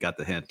finally got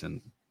the hint. And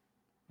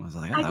I was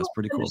like, oh, that was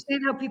pretty cool. I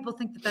understand how people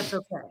think that that's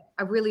okay.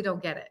 I really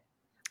don't get it.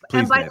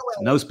 Please,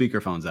 no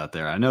speakerphones out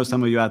there. I know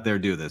some of you out there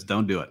do this.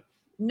 Don't do it.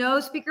 No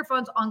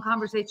speakerphones on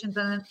conversations.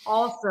 And then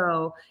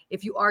also,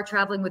 if you are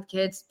traveling with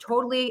kids,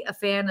 totally a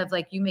fan of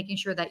like you making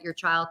sure that your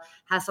child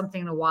has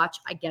something to watch.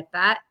 I get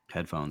that.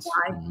 Headphones.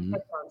 Why?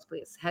 Headphones,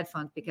 please.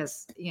 Headphones,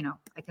 because,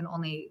 I can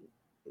only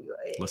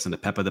listen to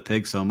Peppa the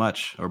Pig so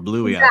much, or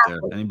Bluey out there.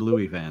 Any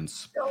Bluey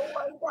fans? Oh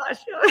my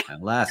gosh.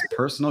 And last,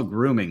 personal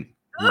grooming.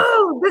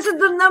 Oh, this is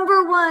the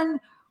number one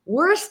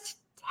worst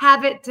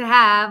habit to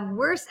have,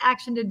 worst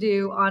action to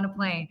do on a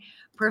plane.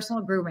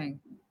 Personal grooming.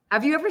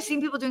 Have you ever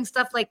seen people doing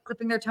stuff like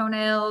clipping their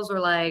toenails or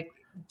like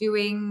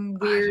doing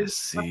weird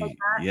stuff like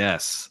that?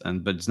 Yes.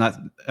 But it's not,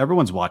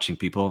 everyone's watching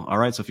people. All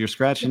right. So if you're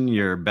scratching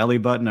your belly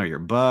button or your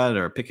butt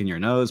or picking your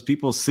nose,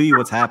 people see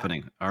what's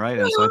happening. All right.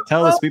 And so I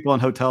tell this people in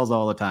hotels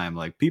all the time,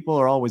 like people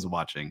are always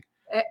watching.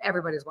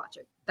 Everybody's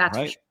watching. That's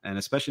right. Sure. And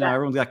especially now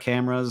everyone's got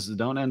cameras.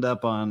 Don't end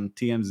up on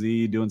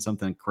TMZ doing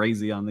something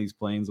crazy on these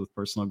planes with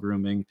personal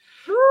grooming.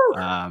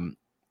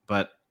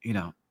 But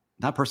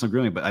not personal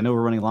grooming, but I know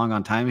we're running long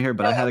on time here,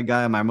 but I had a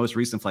guy on my most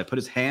recent flight put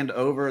his hand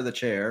over the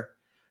chair.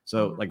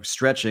 So like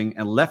stretching,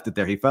 and left it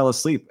there. He fell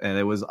asleep and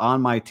it was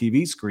on my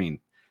TV screen.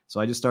 So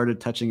I just started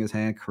touching his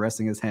hand,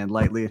 caressing his hand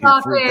lightly, and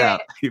he freaked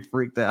out. He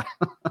freaked out.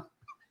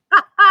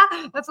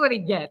 That's what he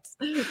gets.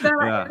 That's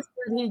what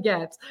he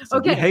gets. So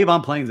behave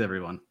on planes,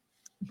 everyone.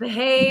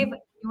 Behave.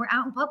 We're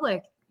out in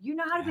public. You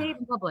know how to behave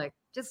in public.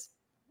 Just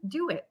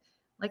do it.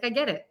 Like, I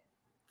get it.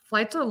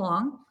 Flights are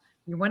long.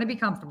 You want to be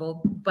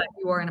comfortable, but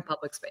you are in a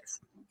public space.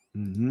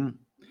 Mm-hmm.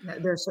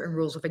 There are certain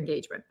rules of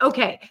engagement.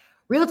 Okay.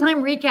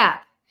 Real-time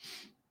recap.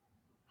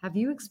 Have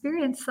you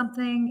experienced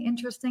something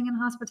interesting in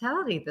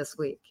hospitality this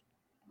week,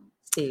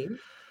 Steve?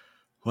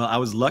 Well, I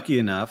was lucky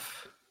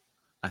enough.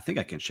 I think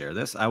I can share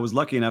this. I was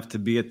lucky enough to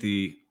be at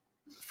the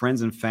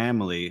friends and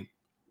family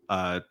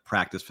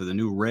practice for the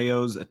new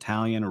Rayo's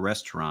Italian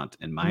restaurant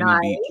in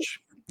Miami Beach.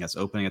 That's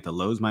opening at the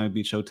Lowe's Miami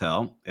Beach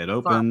Hotel. It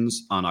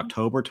opens on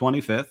October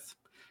 25th.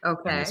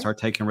 Okay. And we'll start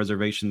taking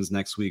reservations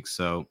next week.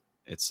 So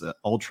it's an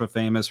ultra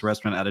famous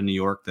restaurant out of New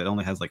York that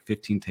only has like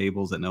 15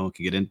 tables that no one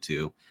can get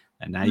into.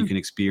 And now you can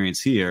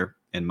experience here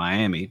in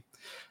Miami.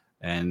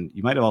 And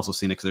you might have also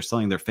seen it because they're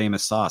selling their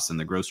famous sauce in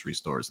the grocery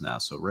stores now.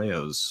 So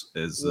Rayo's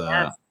is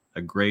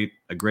a great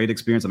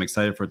experience. I'm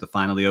excited for it to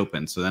finally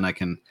open. So then I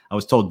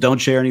was told, don't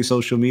share any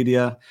social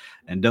media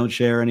and don't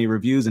share any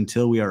reviews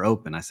until we are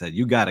open. I said,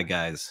 you got it,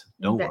 guys.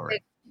 Don't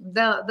worry.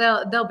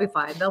 They'll be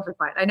fine. They'll be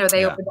fine. I know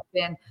they opened up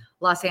in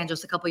Los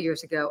Angeles a couple of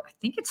years ago. I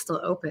think it's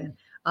still open.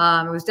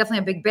 It was definitely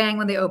a big bang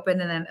when they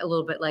opened, and then a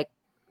little bit like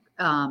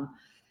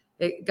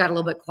it got a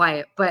little bit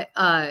quiet. But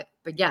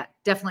yeah,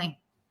 definitely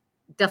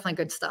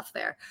good stuff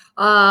there.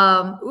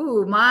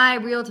 My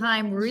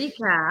real-time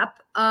recap.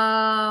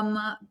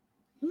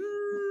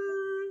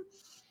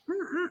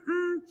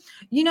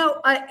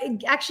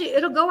 Actually,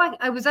 it'll go.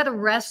 I was at a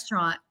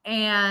restaurant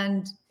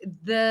and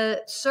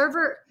the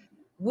server,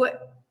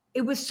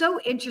 it was so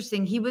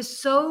interesting. He was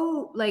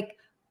so like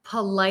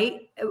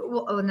polite.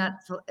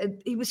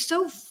 He was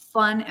so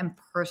fun and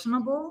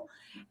personable,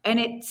 and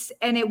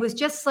it was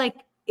just like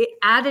it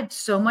added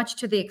so much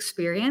to the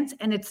experience.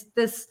 And it's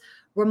this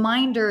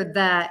reminder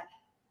that,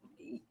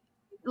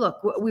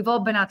 look, we've all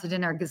been out to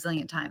dinner a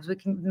gazillion times.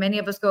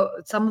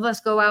 Some of us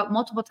go out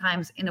multiple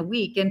times in a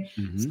week, and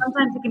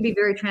sometimes it can be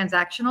very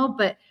transactional.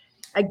 But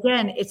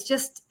again, it's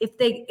just, if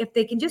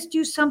they can just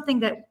do something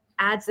that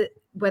adds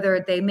it,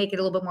 whether they make it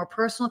a little bit more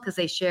personal because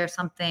they share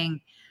something,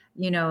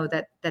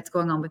 that's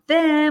going on with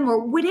them or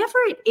whatever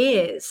it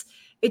is,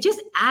 it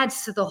just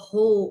adds to the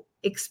whole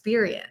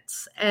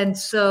experience. And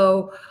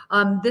so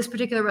this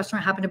particular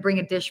restaurant happened to bring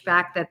a dish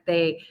back that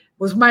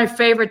was my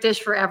favorite dish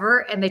forever.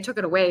 And they took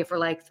it away for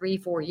like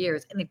 3-4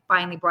 years, and they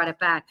finally brought it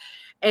back.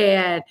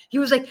 And he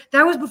was like,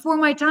 that was before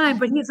my time,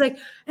 but he's like,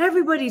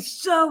 everybody's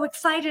so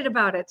excited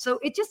about it. So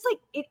it just like,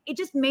 it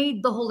just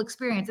made the whole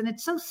experience. And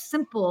it's so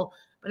simple.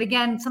 But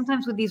again,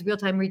 sometimes with these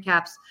real-time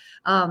recaps,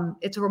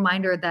 it's a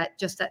reminder that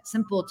just that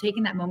simple,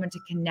 taking that moment to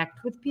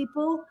connect with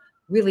people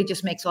really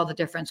just makes all the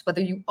difference,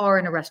 whether you are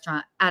in a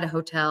restaurant, at a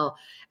hotel,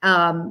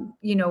 at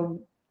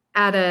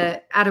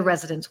a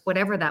residence,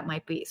 whatever that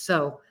might be.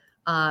 So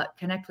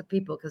connect with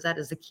people, because that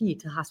is the key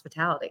to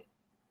hospitality.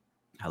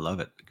 I love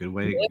it. Good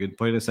way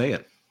to say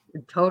it.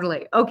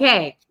 Totally.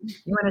 Okay.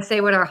 You want to say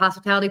what our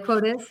hospitality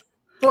quote is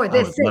for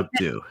this? I would love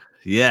to.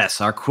 Yes.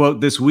 Our quote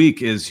this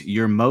week is,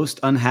 your most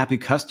unhappy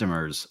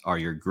customers are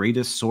your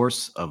greatest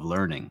source of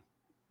learning.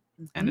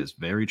 And it's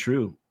very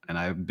true. And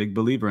I'm a big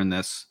believer in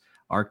this.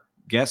 Our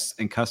guests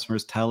and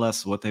customers tell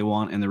us what they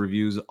want in the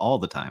reviews all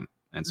the time.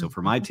 And so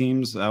for my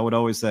teams, I would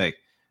always say,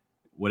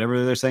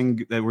 whatever they're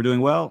saying that we're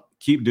doing well,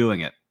 keep doing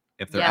it.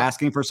 If they're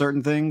asking for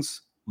certain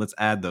things, let's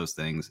add those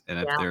things. And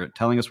if they're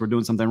telling us we're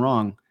doing something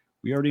wrong,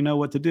 we already know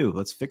what to do.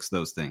 Let's fix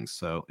those things.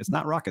 So it's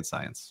not rocket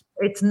science.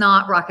 It's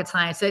not rocket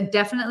science. So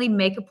definitely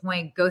make a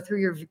point, go through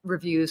your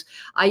reviews.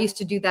 I used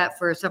to do that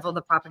for several of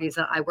the properties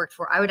that I worked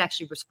for. I would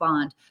actually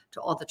respond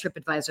to all the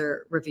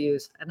TripAdvisor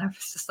reviews. And I was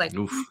just like,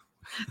 oof.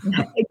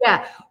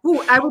 Yeah.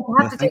 Ooh, I would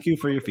have to thank you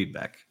for your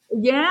feedback.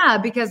 Yeah,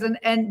 because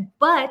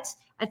but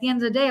at the end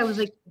of the day, I was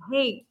like,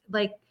 hey,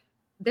 like,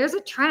 there's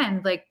a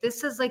trend. Like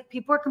this is like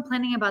people are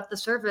complaining about the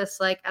service,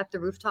 like at the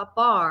rooftop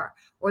bar,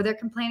 or they're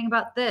complaining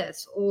about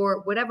this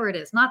or whatever it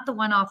is. Not the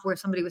one-off where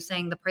somebody was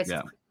saying the price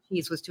of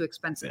cheese was too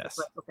expensive. Yes.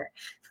 Like, okay,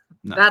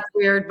 No. that's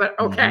weird, but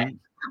okay.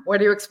 What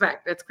do you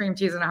expect? It's cream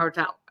cheese in a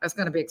hotel. It's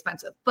going to be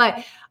expensive.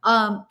 But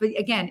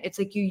again, it's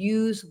like you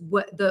use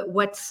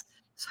what's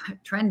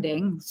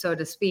trending, so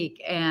to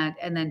speak, and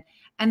then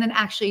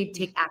actually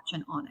take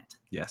action on it.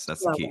 Yes,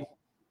 that's the key.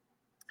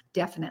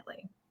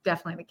 Definitely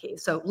the key.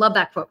 So love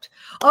that quote.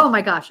 Oh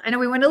my gosh. I know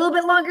we went a little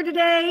bit longer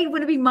today. We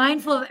want to be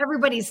mindful of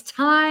everybody's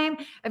time.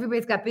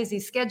 Everybody's got busy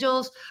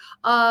schedules.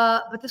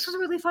 But this was a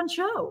really fun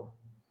show.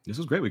 This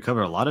was great. We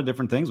covered a lot of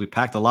different things. We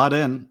packed a lot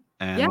in,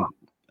 and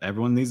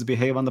everyone needs to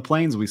behave on the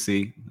planes we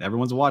see.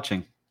 Everyone's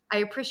watching. I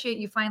appreciate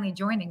you finally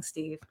joining,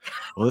 Steve.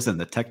 Well, listen,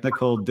 the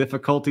technical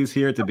difficulties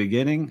here at the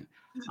beginning.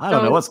 I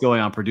don't know what's going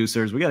on,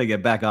 producers. We got to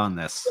get back on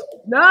this.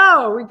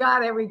 No, we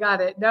got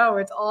it. No,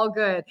 it's all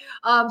good.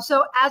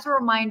 So as a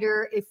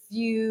reminder, if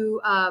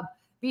you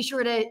be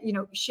sure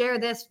to, share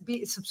this,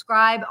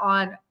 subscribe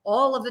on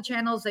all of the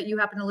channels that you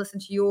happen to listen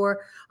to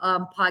your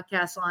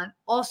podcasts on.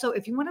 Also,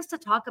 if you want us to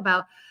talk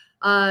about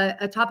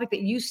a topic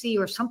that you see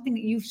or something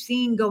that you've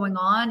seen going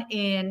on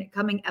in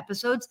coming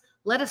episodes,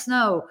 let us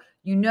know.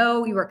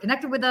 You are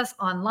connected with us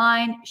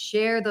online.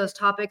 Share those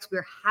topics.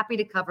 We're happy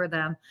to cover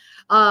them.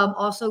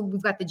 Also,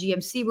 we've got the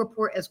GMC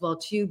report as well,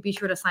 too. Be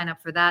sure to sign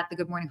up for that. The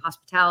Good Morning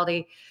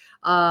Hospitality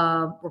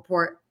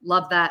report.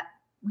 Love that.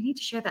 We need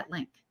to share that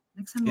link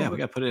next time. Yeah, we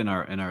got to put it in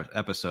our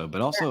episode.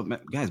 But also,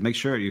 guys, make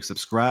sure you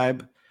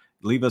subscribe.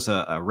 Leave us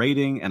a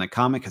rating and a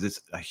comment because it's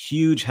a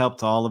huge help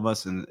to all of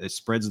us, and it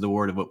spreads the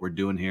word of what we're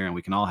doing here, and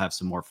we can all have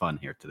some more fun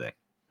here today.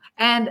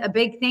 And a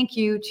big thank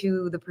you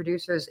to the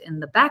producers in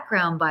the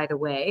background, by the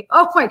way.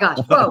 Oh my gosh.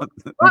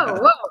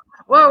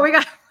 Whoa. We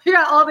got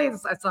all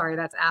these. Sorry,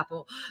 that's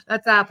Apple.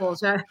 That's Apple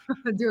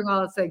doing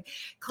all those things.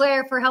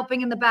 Claire for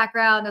helping in the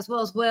background, as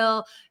well as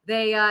Will.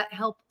 They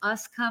help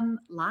us come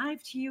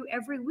live to you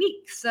every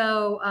week.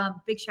 So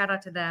big shout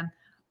out to them.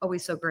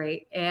 Always so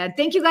great. And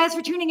thank you guys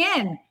for tuning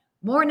in.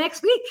 More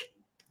next week.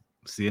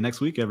 See you next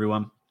week,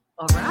 everyone.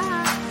 All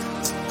right.